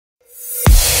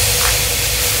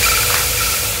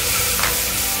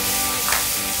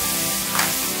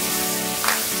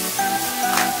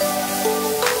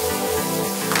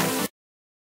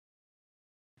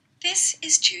This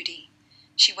is Judy.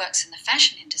 She works in the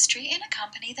fashion industry in a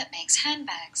company that makes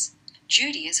handbags.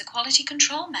 Judy is a quality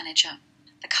control manager.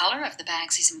 The colour of the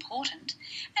bags is important,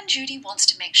 and Judy wants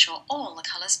to make sure all the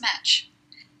colours match.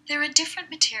 There are different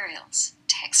materials: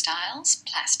 textiles,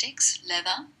 plastics,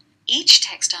 leather. Each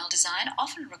textile design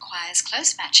often requires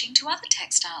close matching to other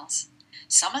textiles.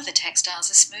 Some of the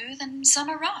textiles are smooth and some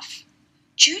are rough.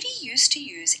 Judy used to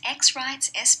use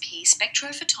X-Rite Ci6x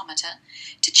Spectrophotometer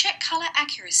to check colour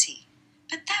accuracy,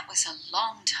 but that was a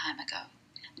long time ago.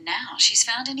 Now she's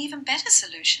found an even better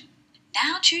solution.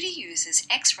 Now Judy uses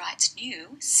X-Rite's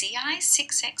new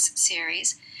Ci6x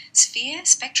series Sphere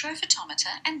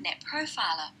Spectrophotometer and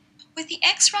NetProfiler. With the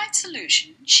X-Rite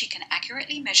solution, she can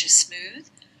accurately measure smooth,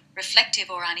 reflective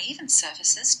or uneven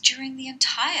surfaces during the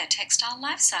entire textile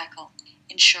life cycle,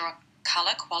 ensure a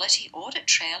colour quality audit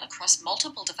trail across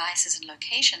multiple devices and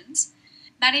locations,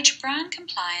 manage brand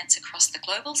compliance across the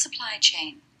global supply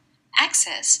chain,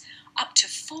 access up to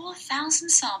 4,000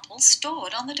 samples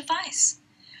stored on the device,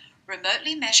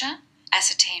 remotely measure,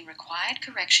 ascertain required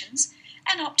corrections,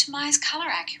 and optimize colour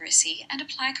accuracy and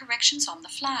apply corrections on the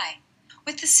fly.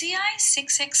 With the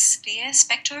Ci6x Sphere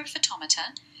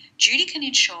Spectrophotometer, Judy can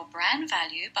ensure brand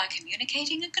value by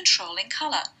communicating and controlling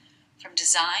colour, from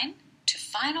design to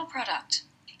final product,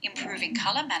 improving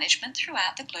colour management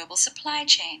throughout the global supply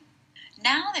chain.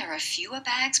 Now there are fewer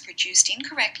bags produced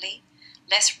incorrectly,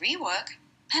 less rework,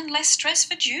 and less stress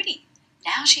for Judy.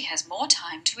 Now she has more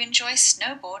time to enjoy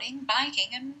snowboarding,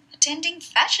 biking, and attending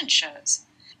fashion shows.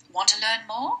 Want to learn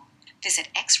more? Visit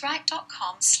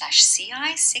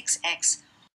xrite.com/Ci6x